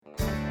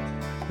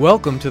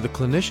Welcome to the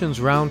Clinicians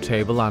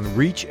Roundtable on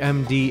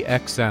ReachMD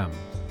XM.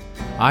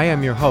 I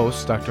am your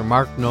host, Dr.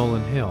 Mark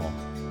Nolan Hill,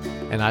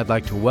 and I'd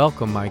like to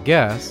welcome my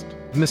guest,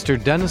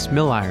 Mr. Dennis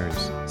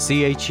Millirons,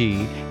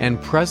 CHE and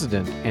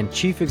President and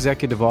Chief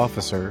Executive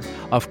Officer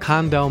of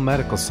Condell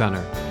Medical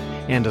Center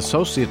and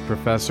Associate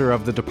Professor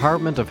of the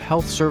Department of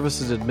Health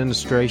Services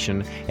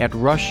Administration at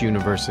Rush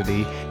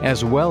University,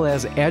 as well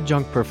as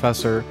Adjunct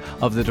Professor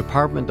of the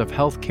Department of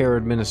Healthcare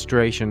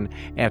Administration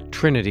at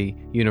Trinity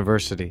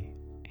University.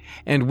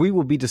 And we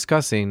will be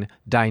discussing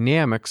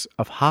dynamics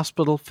of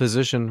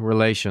hospital-physician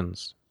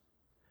relations.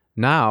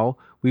 Now,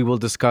 we will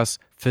discuss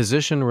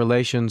physician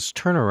relations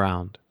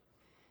turnaround.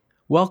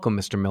 Welcome,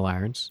 Mr.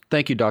 Millirons.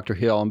 Thank you, Dr.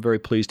 Hill. I'm very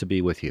pleased to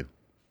be with you.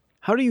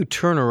 How do you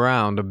turn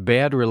around a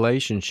bad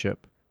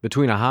relationship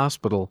between a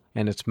hospital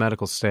and its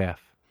medical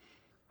staff?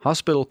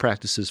 Hospital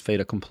practices fait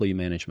accompli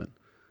management.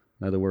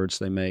 In other words,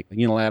 they make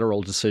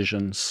unilateral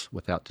decisions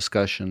without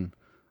discussion,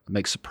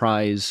 make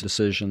surprise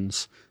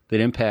decisions that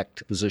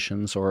impact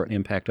physicians or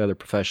impact other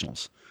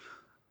professionals.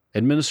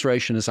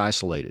 Administration is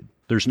isolated.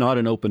 There's not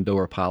an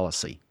open-door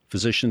policy.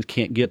 Physicians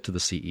can't get to the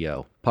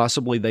CEO.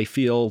 Possibly they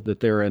feel that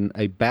they're in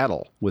a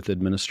battle with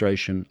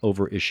administration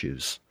over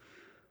issues.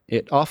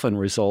 It often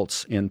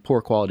results in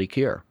poor quality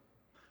care.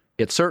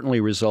 It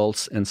certainly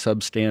results in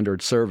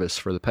substandard service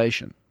for the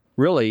patient.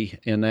 Really,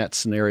 in that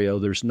scenario,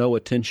 there's no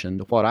attention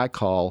to what I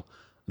call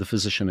the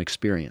physician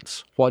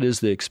experience. What is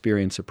the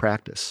experience of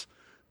practice?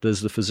 Does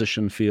the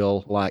physician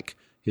feel like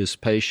his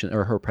patient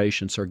or her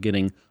patients are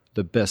getting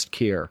the best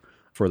care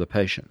for the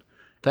patient?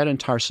 That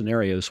entire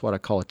scenario is what I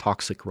call a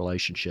toxic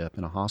relationship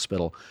in a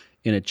hospital,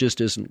 and it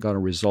just isn't going to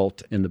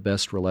result in the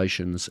best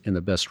relations and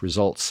the best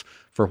results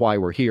for why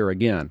we're here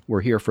again.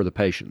 We're here for the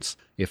patients.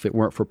 If it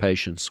weren't for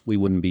patients, we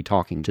wouldn't be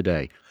talking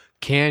today.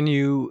 Can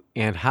you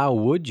and how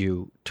would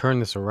you turn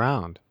this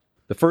around?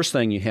 The first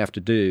thing you have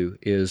to do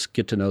is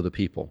get to know the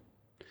people.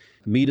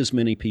 Meet as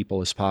many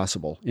people as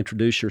possible.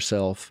 Introduce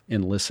yourself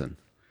and listen.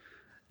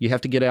 You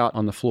have to get out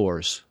on the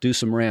floors, do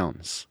some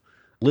rounds,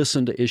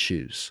 listen to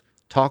issues,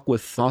 talk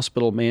with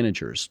hospital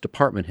managers,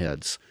 department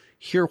heads,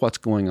 hear what's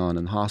going on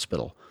in the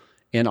hospital.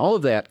 And all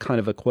of that kind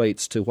of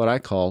equates to what I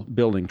call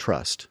building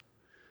trust.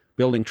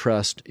 Building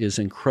trust is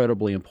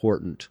incredibly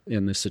important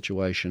in this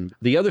situation.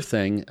 The other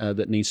thing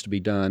that needs to be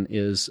done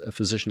is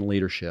physician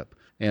leadership.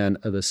 And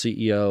the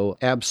CEO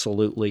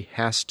absolutely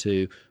has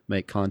to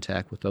make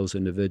contact with those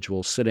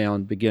individuals, sit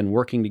down, begin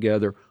working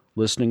together,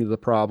 listening to the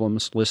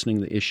problems,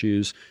 listening to the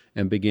issues,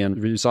 and begin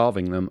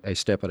resolving them a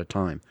step at a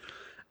time.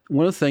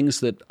 One of the things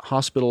that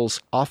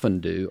hospitals often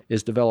do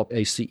is develop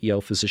a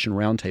CEO physician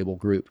roundtable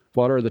group.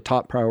 What are the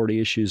top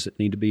priority issues that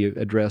need to be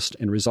addressed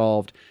and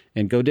resolved,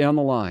 and go down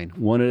the line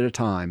one at a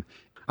time.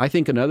 I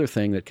think another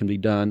thing that can be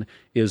done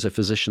is a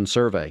physician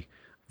survey,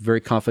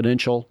 very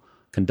confidential,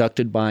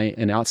 conducted by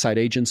an outside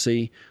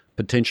agency,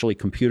 potentially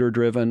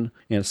computer-driven,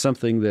 and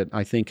something that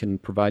I think can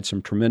provide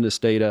some tremendous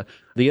data.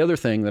 The other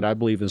thing that I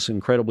believe is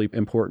incredibly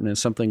important and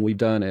something we've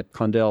done at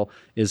Condell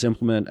is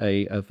implement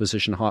a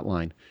physician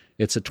hotline.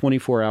 It's a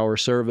 24-hour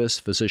service.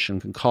 Physician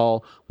can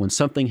call when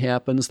something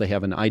happens. They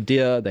have an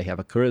idea, they have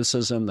a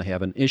criticism, they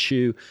have an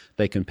issue.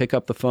 They can pick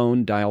up the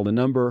phone, dial the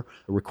number,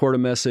 record a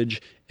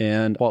message,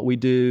 and what we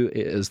do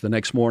is the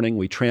next morning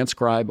we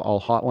transcribe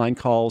all hotline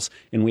calls,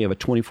 and we have a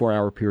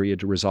 24-hour period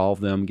to resolve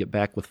them, get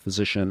back with the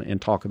physician,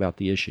 and talk about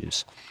the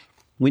issues.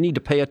 We need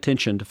to pay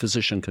attention to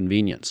physician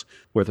convenience,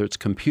 whether it's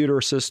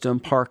computer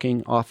system,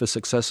 parking, office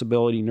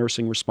accessibility,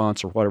 nursing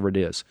response, or whatever it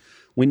is.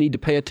 We need to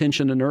pay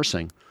attention to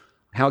nursing.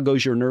 How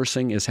goes your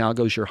nursing is how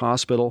goes your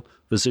hospital.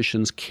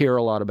 Physicians care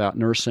a lot about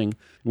nursing.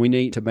 We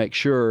need to make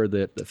sure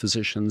that the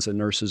physicians and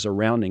nurses are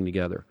rounding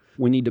together.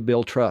 We need to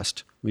build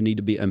trust. We need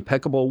to be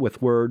impeccable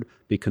with word,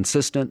 be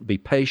consistent, be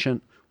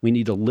patient. We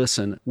need to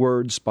listen,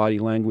 words, body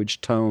language,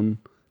 tone,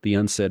 the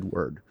unsaid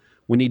word.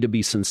 We need to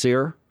be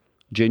sincere,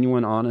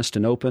 genuine, honest,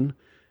 and open.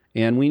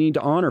 And we need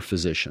to honor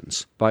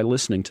physicians by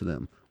listening to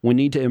them. We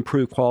need to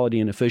improve quality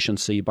and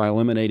efficiency by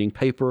eliminating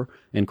paper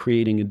and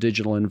creating a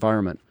digital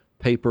environment.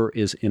 Paper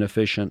is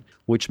inefficient,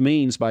 which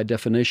means, by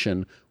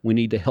definition, we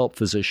need to help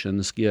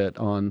physicians get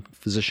on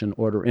physician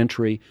order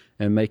entry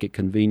and make it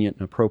convenient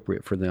and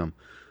appropriate for them.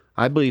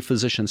 I believe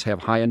physicians have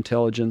high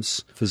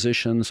intelligence.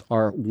 Physicians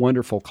are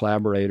wonderful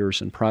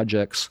collaborators in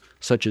projects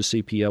such as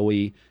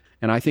CPOE,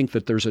 and I think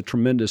that there's a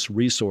tremendous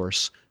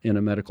resource in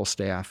a medical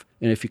staff.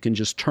 And if you can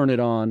just turn it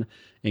on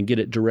and get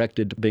it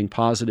directed to being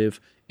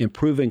positive,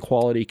 improving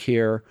quality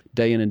care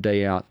day in and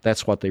day out,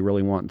 that's what they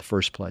really want in the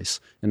first place,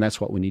 and that's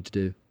what we need to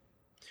do.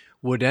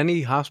 Would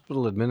any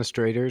hospital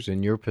administrators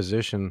in your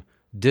position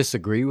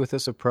disagree with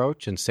this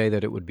approach and say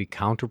that it would be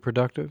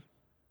counterproductive?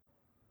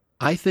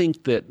 I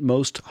think that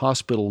most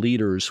hospital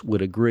leaders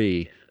would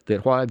agree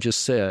that what I've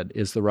just said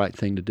is the right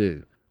thing to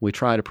do. We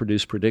try to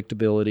produce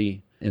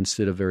predictability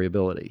instead of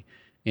variability.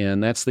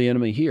 And that's the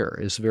enemy here,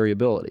 is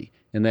variability.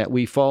 And that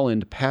we fall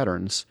into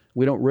patterns.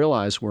 We don't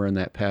realize we're in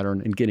that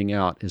pattern, and getting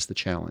out is the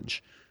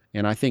challenge.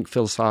 And I think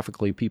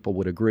philosophically people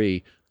would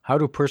agree. How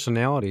do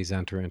personalities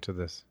enter into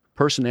this?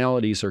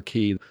 Personalities are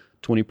key.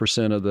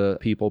 20% of the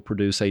people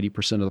produce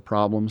 80% of the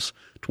problems.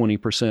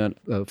 20%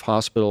 of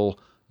hospital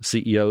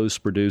CEOs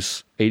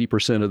produce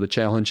 80% of the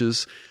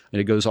challenges, and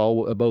it goes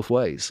all both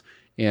ways.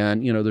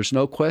 And, there's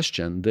no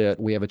question that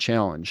we have a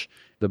challenge.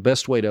 The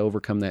best way to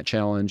overcome that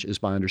challenge is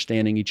by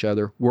understanding each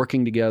other,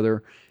 working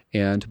together,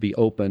 and to be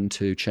open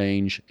to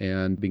change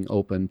and being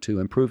open to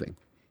improving.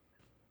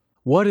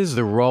 What is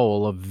the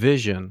role of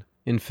vision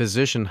in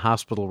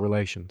physician-hospital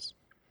relations?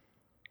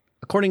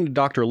 According to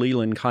Dr.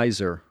 Leland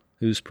Kaiser,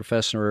 who's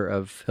professor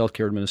of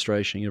healthcare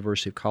administration,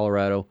 University of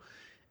Colorado,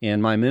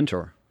 and my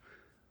mentor,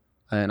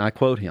 and I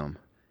quote him,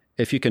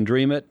 "If you can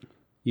dream it,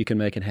 you can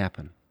make it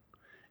happen."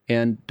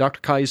 And Dr.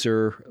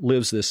 Kaiser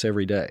lives this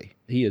every day.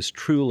 He is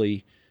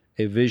truly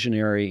a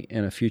visionary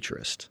and a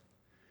futurist.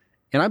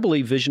 And I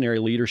believe visionary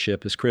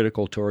leadership is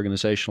critical to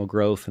organizational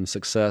growth and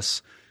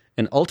success,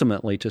 and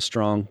ultimately to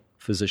strong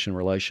physician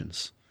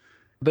relations.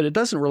 But it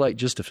doesn't relate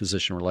just to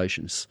physician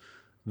relations.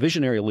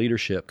 Visionary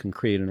leadership can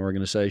create an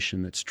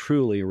organization that's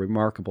truly a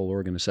remarkable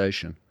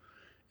organization.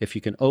 If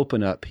you can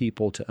open up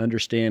people to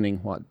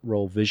understanding what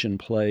role vision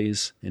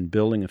plays in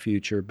building a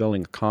future,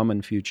 building a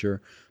common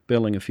future,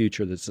 building a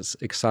future that's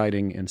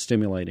exciting and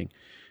stimulating.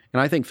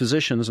 And I think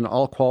physicians and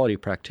all quality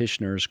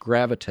practitioners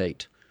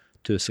gravitate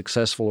to a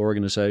successful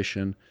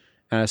organization,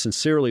 and I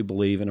sincerely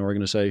believe an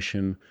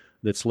organization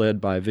that's led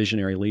by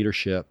visionary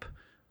leadership,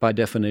 by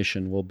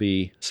definition, will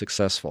be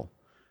successful,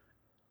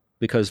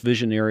 because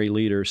visionary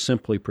leaders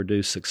simply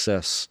produce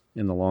success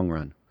in the long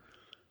run.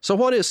 So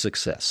what is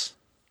success?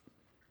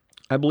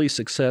 I believe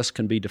success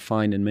can be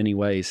defined in many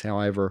ways.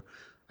 However,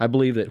 I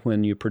believe that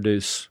when you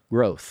produce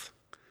growth,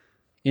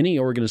 any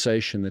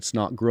organization that's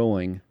not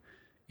growing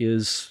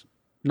is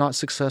not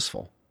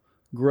successful.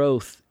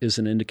 Growth is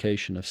an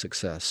indication of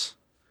success.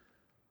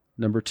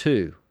 Number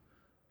 2,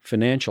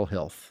 financial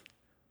health.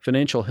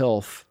 Financial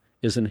health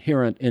is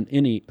inherent in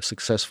any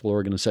successful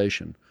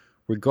organization.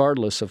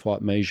 Regardless of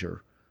what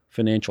measure,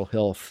 financial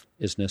health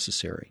is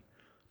necessary.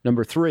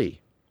 Number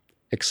 3,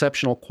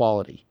 exceptional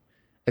quality.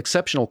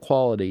 Exceptional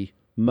quality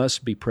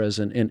must be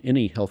present in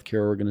any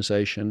healthcare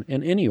organization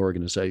and any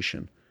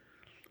organization.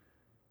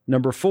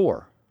 Number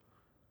 4,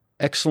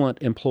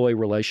 excellent employee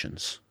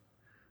relations.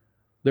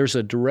 There's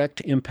a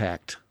direct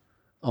impact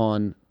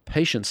on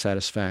patient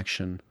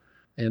satisfaction,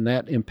 and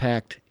that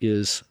impact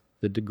is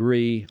the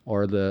degree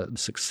or the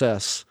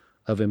success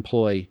of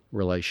employee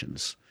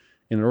relations.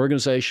 In an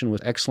organization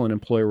with excellent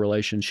employee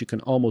relations, you can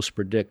almost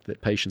predict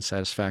that patient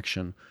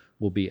satisfaction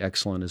will be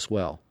excellent as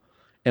well.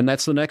 And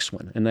that's the next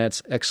one, and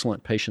that's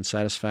excellent patient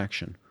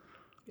satisfaction.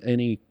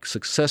 Any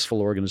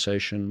successful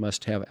organization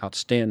must have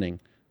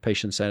outstanding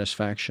patient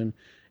satisfaction.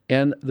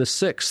 And the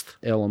 6th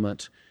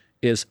element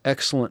is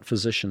excellent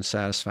physician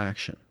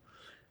satisfaction.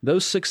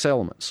 Those 6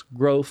 elements,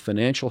 growth,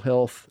 financial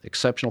health,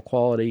 exceptional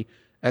quality,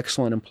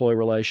 excellent employee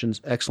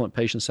relations, excellent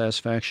patient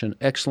satisfaction,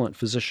 excellent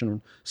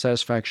physician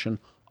satisfaction,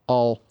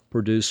 all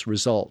produce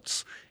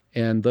results.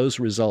 And those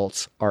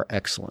results are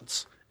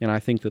excellence. And I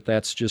think that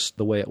that's just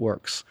the way it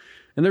works.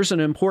 And there's an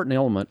important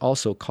element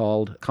also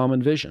called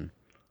common vision.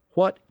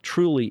 What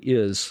truly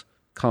is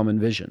common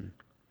vision?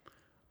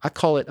 I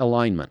call it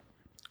alignment.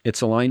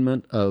 It's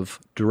alignment of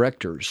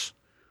directors,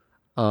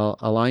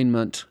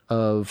 alignment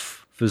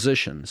of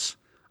physicians,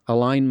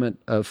 alignment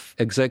of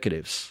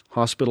executives,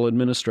 hospital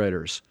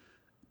administrators,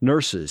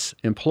 nurses,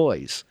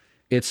 employees.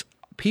 It's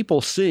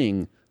people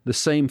seeing the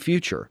same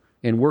future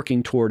and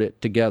working toward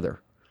it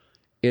together.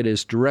 It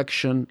is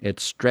direction,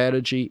 it's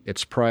strategy,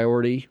 it's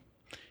priority.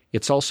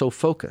 It's also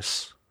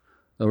focus.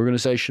 The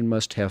organization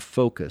must have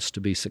focus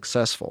to be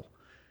successful.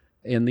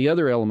 And the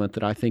other element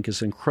that I think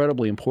is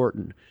incredibly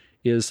important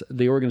is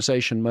the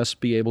organization must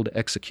be able to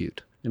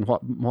execute. And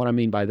what I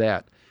mean by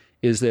that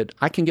is that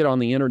I can get on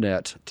the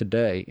internet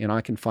today and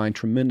I can find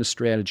tremendous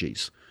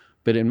strategies.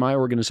 But in my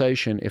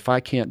organization, if I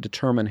can't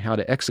determine how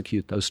to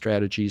execute those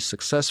strategies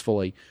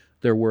successfully,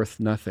 they're worth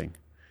nothing.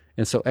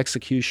 And so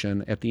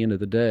execution, at the end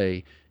of the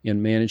day,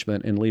 in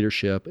management and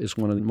leadership is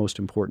one of the most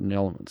important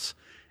elements.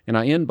 And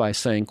I end by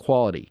saying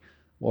quality,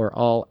 or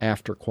all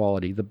after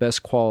quality, the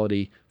best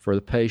quality for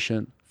the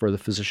patient, for the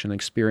physician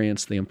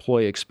experience, the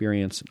employee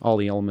experience, all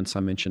the elements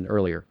I mentioned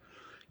earlier.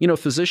 You know,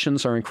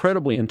 physicians are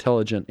incredibly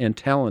intelligent and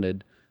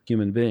talented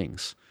human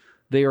beings.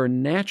 They are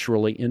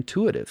naturally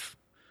intuitive.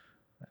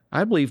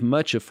 I believe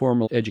much of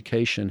formal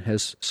education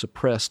has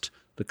suppressed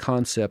the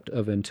concept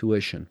of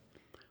intuition.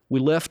 We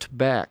left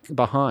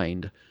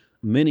behind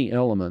many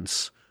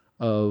elements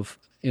of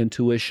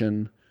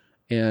intuition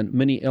and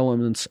many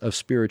elements of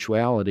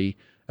spirituality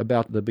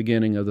about the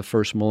beginning of the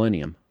first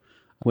millennium.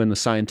 When the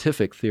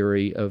scientific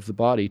theory of the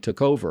body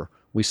took over,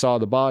 we saw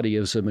the body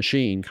as a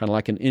machine, kind of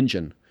like an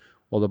engine.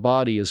 Well, the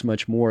body is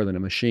much more than a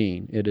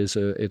machine. It's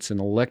an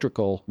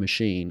electrical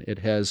machine. It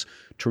has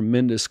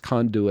tremendous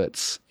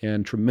conduits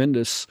and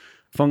tremendous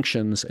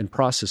functions and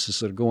processes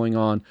that are going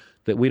on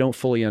that we don't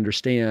fully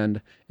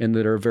understand and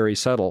that are very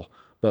subtle.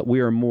 But we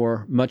are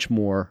much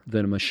more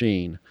than a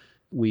machine.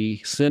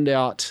 We send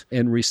out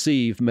and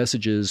receive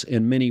messages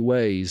in many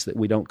ways that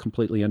we don't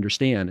completely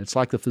understand. It's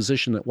like the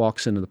physician that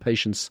walks into the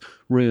patient's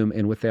room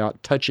and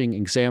without touching,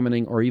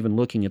 examining, or even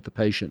looking at the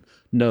patient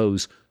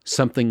knows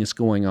something is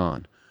going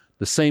on.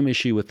 The same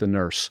issue with the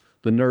nurse.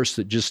 The nurse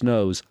that just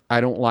knows,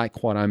 I don't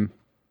like what I'm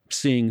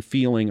seeing,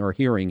 feeling, or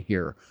hearing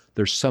here.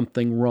 There's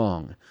something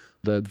wrong.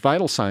 The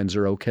vital signs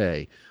are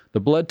okay. The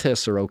blood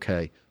tests are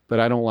okay, but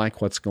I don't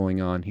like what's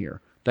going on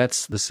here.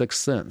 That's the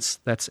sixth sense.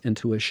 That's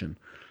intuition.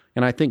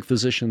 And I think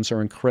physicians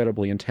are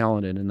incredibly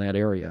talented in that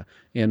area,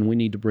 and we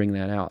need to bring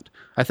that out.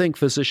 I think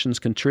physicians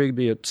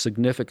contribute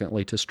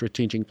significantly to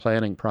strategic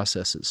planning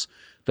processes.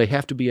 They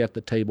have to be at the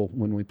table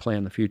when we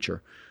plan the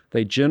future.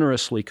 They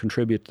generously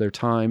contribute their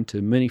time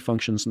to many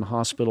functions in the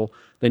hospital.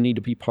 They need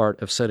to be part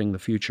of setting the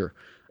future.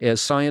 As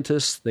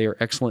scientists, they are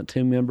excellent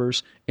team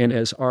members, and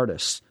as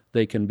artists,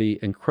 they can be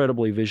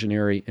incredibly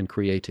visionary and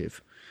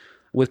creative.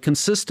 With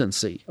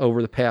consistency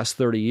over the past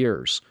 30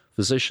 years,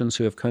 physicians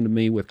who have come to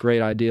me with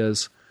great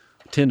ideas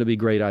tend to be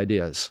great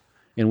ideas,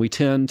 and we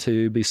tend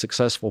to be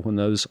successful when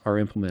those are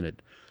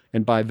implemented.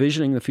 And by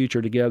visioning the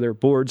future together,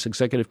 boards,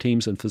 executive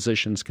teams, and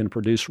physicians can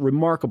produce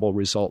remarkable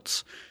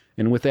results.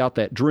 And without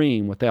that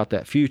dream, without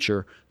that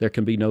future, there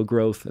can be no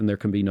growth and there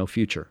can be no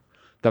future.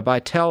 The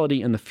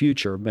vitality in the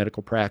future of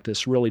medical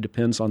practice really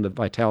depends on the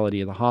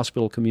vitality of the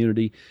hospital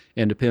community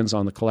and depends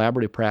on the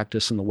collaborative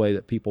practice and the way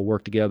that people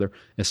work together,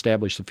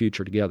 establish the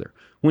future together.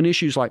 When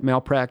issues like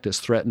malpractice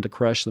threaten to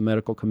crush the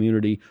medical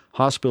community,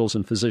 hospitals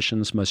and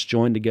physicians must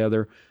join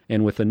together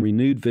and with a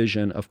renewed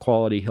vision of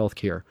quality health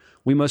care.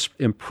 We must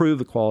improve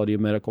the quality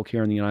of medical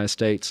care in the United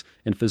States,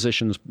 and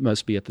physicians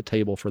must be at the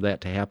table for that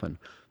to happen.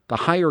 The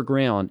higher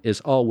ground is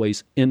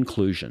always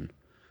inclusion.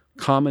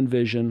 Common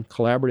vision,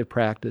 collaborative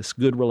practice,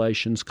 good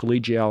relations,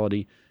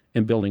 collegiality,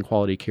 and building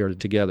quality care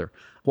together.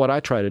 What I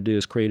try to do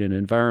is create an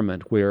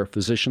environment where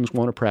physicians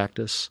want to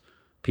practice,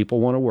 people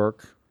want to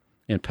work,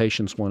 and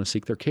patients want to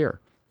seek their care.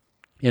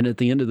 And at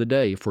the end of the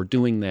day, if we're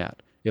doing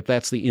that, if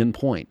that's the end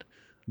point,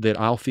 that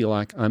I'll feel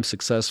like I'm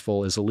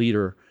successful as a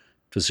leader,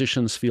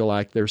 physicians feel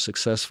like they're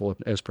successful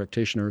as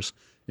practitioners,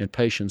 and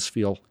patients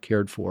feel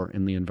cared for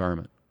in the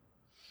environment.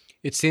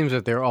 It seems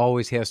that there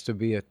always has to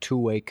be a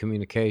two-way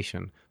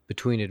communication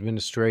between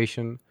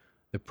administration,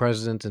 the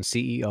president and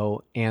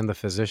CEO, and the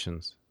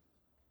physicians.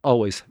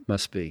 Always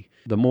must be.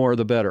 The more,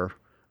 the better.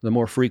 The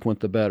more frequent,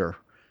 the better.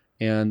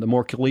 And the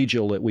more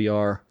collegial that we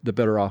are, the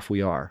better off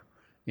we are.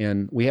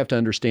 And we have to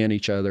understand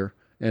each other.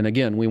 And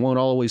again, we won't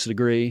always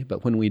agree,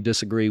 but when we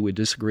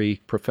disagree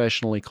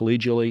professionally,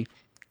 collegially,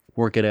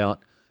 work it out,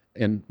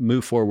 and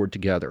move forward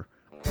together.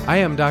 I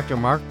am Dr.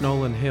 Mark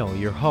Nolan Hill,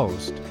 your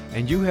host,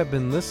 and you have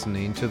been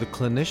listening to the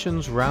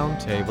Clinicians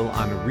Roundtable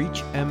on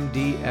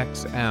ReachMD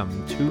XM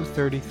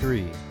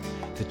 233,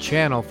 the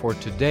channel for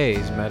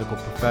today's medical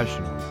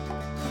professional.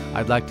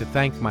 I'd like to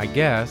thank my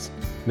guest,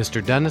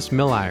 Mr. Dennis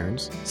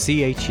Millirons,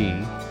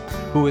 CHE,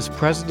 who is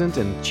President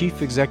and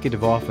Chief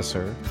Executive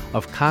Officer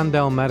of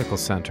Condell Medical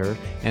Center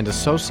and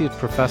Associate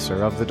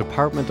Professor of the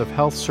Department of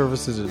Health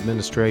Services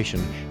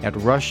Administration at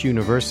Rush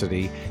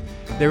University.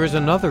 There is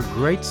another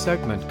great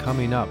segment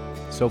coming up,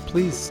 so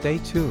please stay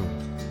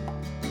tuned.